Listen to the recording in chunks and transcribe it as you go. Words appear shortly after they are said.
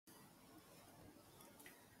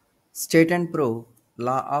State and prove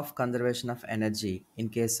law of conservation of energy in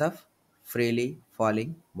case of freely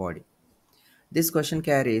falling body. This question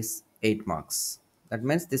carries 8 marks. That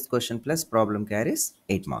means this question plus problem carries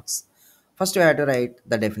 8 marks. First, we have to write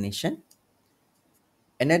the definition.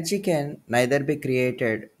 Energy can neither be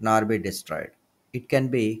created nor be destroyed. It can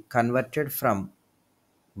be converted from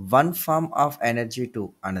one form of energy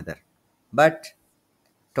to another, but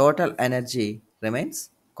total energy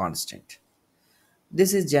remains constant.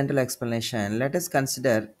 This is general explanation. Let us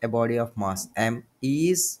consider a body of mass m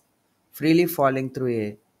is freely falling through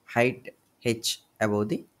a height h above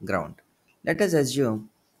the ground. Let us assume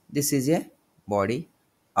this is a body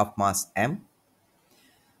of mass m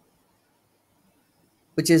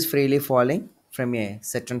which is freely falling from a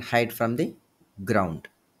certain height from the ground.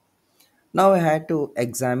 Now I had to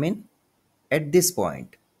examine at this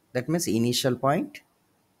point. That means initial point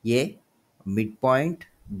A, midpoint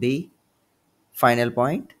B, final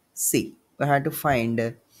point C. We had to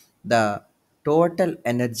find the total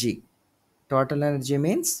energy. Total energy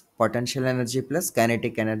means potential energy plus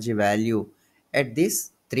kinetic energy value at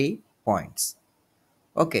these 3 points.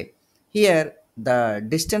 Okay, here the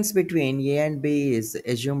distance between A and B is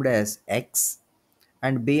assumed as x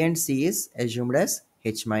and B and C is assumed as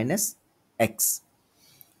h minus x.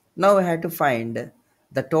 Now we have to find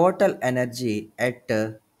the total energy at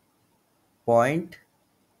point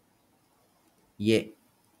A.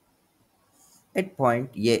 At point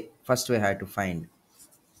A, first we have to find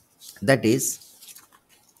that is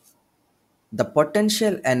the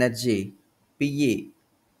potential energy PE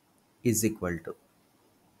is equal to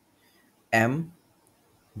mgh.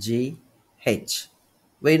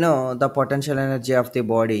 We know the potential energy of the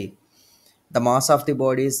body. The mass of the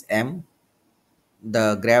body is m.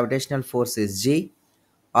 The gravitational force is g.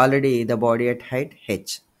 Already the body at height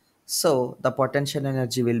h. So the potential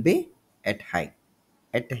energy will be at height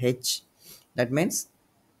at h. That means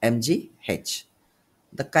mgh.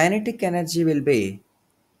 The kinetic energy will be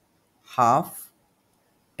half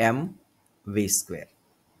m v square.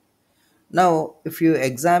 Now, if you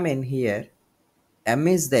examine here, m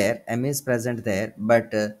is there, m is present there,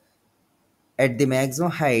 but at the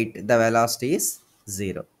maximum height, the velocity is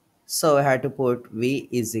 0. So, I had to put v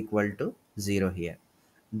is equal to 0 here.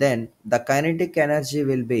 Then, the kinetic energy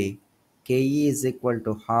will be ke is equal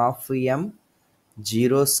to half m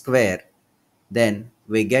 0 square. Then,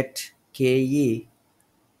 we get ke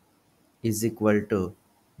is equal to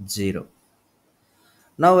 0.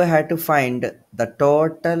 Now, we had to find the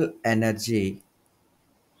total energy.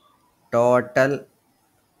 Total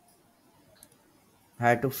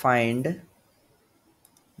had to find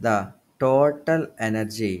the total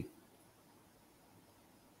energy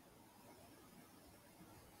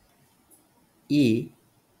E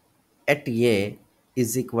at A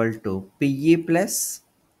is equal to PE plus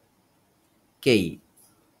KE,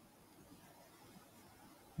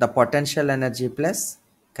 the potential energy plus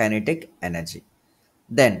kinetic energy.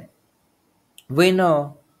 Then we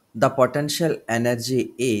know the potential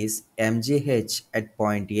energy is mgh at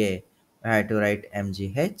point A. I had to write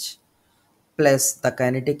mgh plus the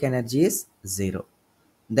kinetic energy is 0.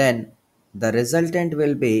 Then the resultant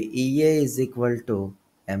will be EA is equal to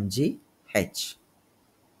mgh.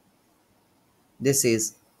 This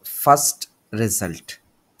is first result.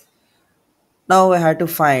 Now we have to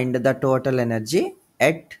find the total energy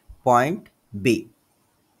at point B.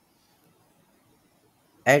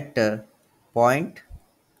 At point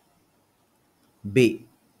B.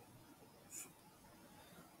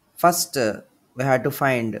 First, we have to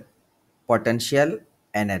find potential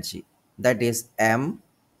energy. That is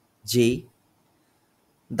mg.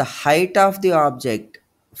 The height of the object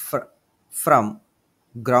from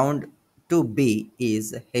ground to B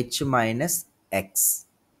is h minus x.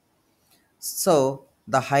 So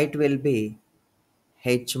the height will be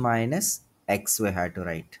h minus x we have to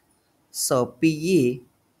write. So PE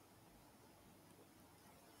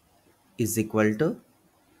is equal to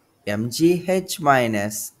mgh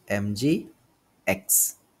minus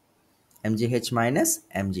mgx. Mgh minus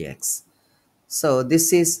mgx. So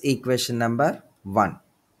this is equation number 1.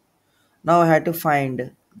 Now I have to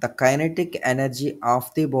find the kinetic energy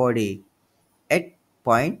of the body at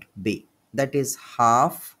point B. That is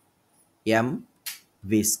half m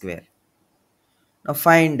v square. Now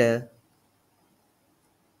find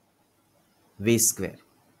v square.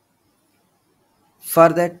 For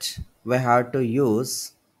that we have to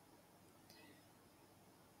use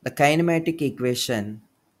the kinematic equation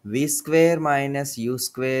v square minus u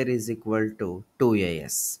square is equal to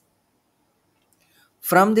 2as.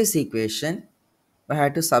 From this equation, we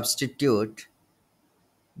have to substitute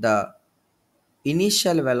the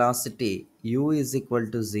Initial velocity u is equal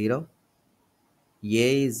to 0,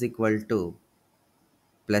 a is equal to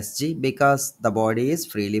plus g because the body is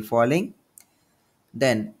freely falling.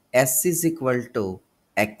 Then s is equal to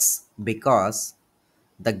x because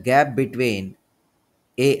the gap between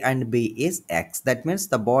a and b is x. That means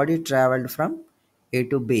the body traveled from a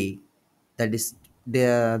to b.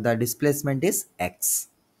 The displacement is x.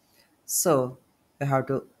 So we have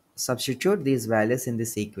to substitute these values in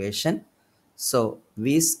this equation. So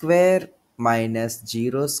v square minus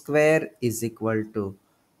 0 square is equal to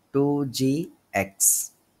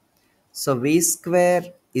 2gx. So v square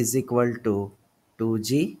is equal to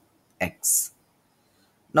 2gx.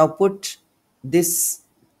 Now put this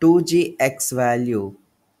 2gx value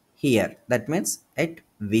here. That means at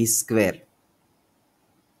v square.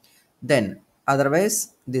 Then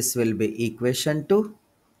otherwise this will be equation 2.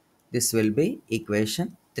 This will be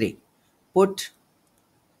equation 3. Put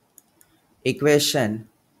equation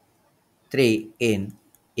 3 in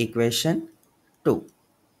equation 2.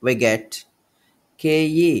 We get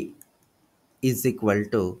Ke is equal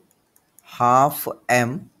to half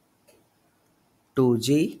m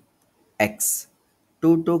 2g x.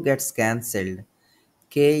 2 gets cancelled.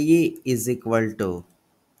 Ke is equal to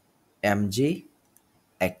mg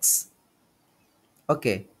x.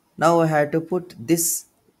 Okay, now I have to put this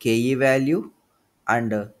Ke value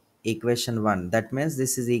and equation 1. That means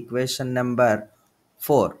this is equation number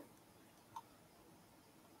 4.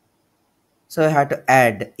 So I have to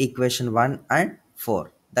add equation 1 and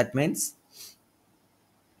 4. That means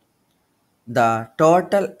the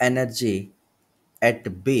total energy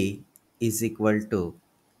at B is equal to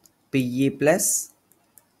PE plus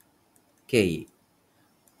KE.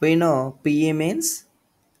 We know PE means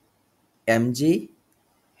mg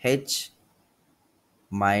h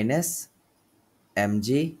minus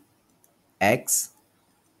mg x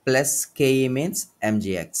plus Ke means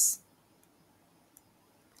mgx.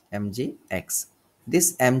 mgx.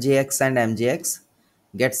 This mgx and mgx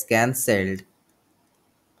gets cancelled.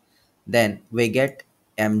 Then we get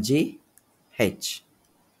mg h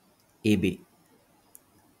eb.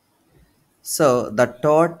 So the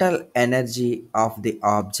total energy of the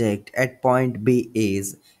object at point B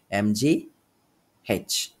is mgh.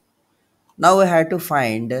 Now we have to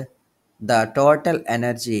find the total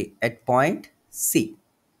energy at point C.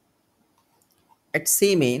 At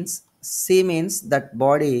C means that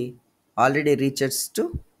body already reaches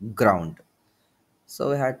to ground.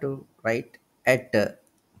 So we have to write at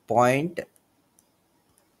point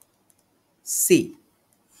C.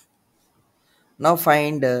 Now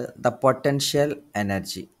find the potential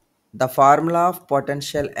energy. The formula of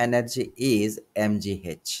potential energy is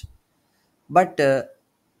mgh. But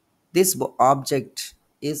this object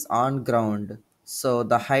is on ground, so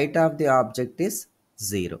the height of the object is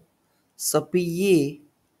 0. So Pe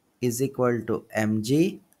is equal to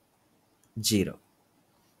mg 0.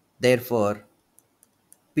 Therefore,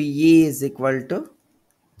 Pe is equal to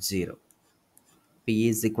 0. Pe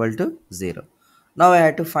is equal to 0. Now I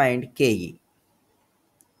have to find Ke.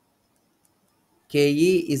 Ke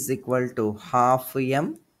is equal to half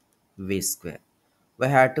m v square. We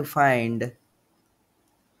have to find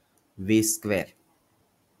v square.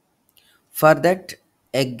 For that,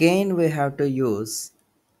 again we have to use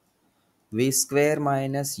v square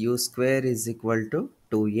minus u square is equal to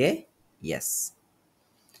 2a. Yes.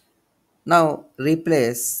 Now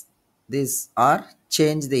replace this or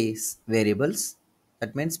change these variables.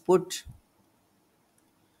 That means put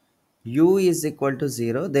u is equal to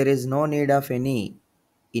 0. There is no need of any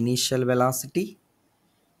initial velocity.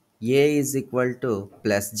 A is equal to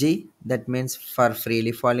plus g. That means for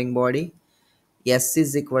freely falling body. S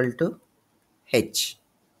is equal to h.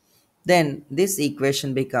 Then this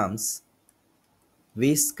equation becomes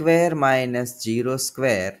v square minus 0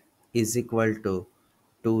 square is equal to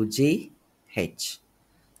 2gh.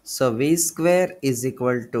 So v square is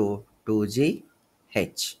equal to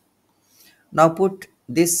 2gh. Now put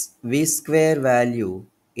this v square value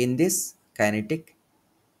in this kinetic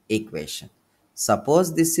equation.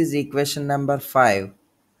 Suppose this is equation number 5.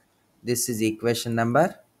 This is equation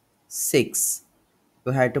number 6.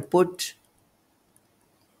 You have to put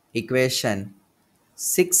equation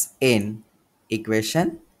 6 in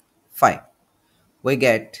equation 5. We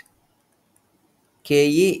get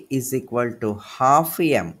Ke is equal to half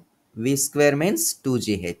m. V square means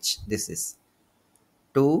 2gh. This is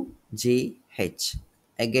 2gh.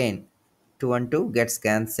 Again, 2 and 2 gets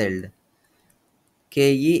cancelled.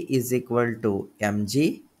 Ke is equal to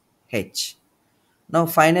mgh. Now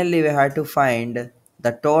finally we have to find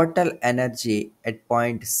the total energy at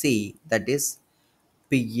point C, that is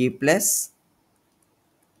Pe plus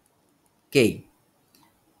K.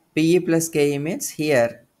 PE plus KE means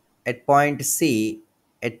here at point C,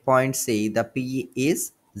 the PE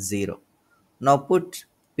is 0. Now put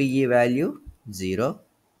PE value 0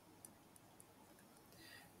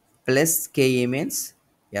 plus KE means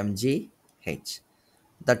mgh.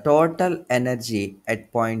 The total energy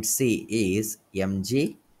at point C is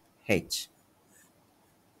mgh.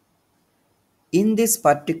 In this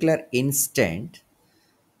particular instant,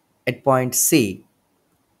 at point C,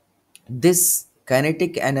 this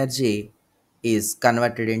kinetic energy is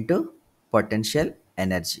converted into potential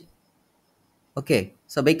energy. Okay,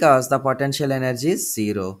 so because the potential energy is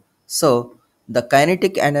 0, so the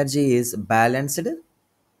kinetic energy is balanced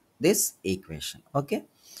this equation. Okay,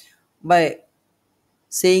 by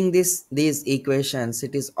seeing these equations,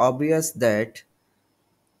 it is obvious that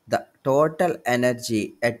the total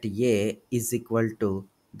energy at A is equal to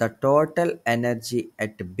the total energy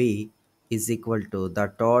at B is equal to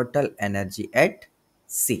the total energy at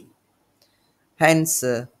C. Hence,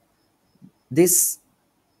 this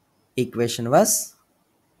equation was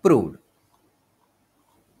proved.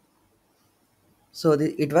 So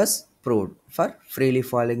it was proved for freely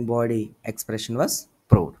falling body expression was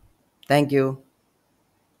proved. Thank you.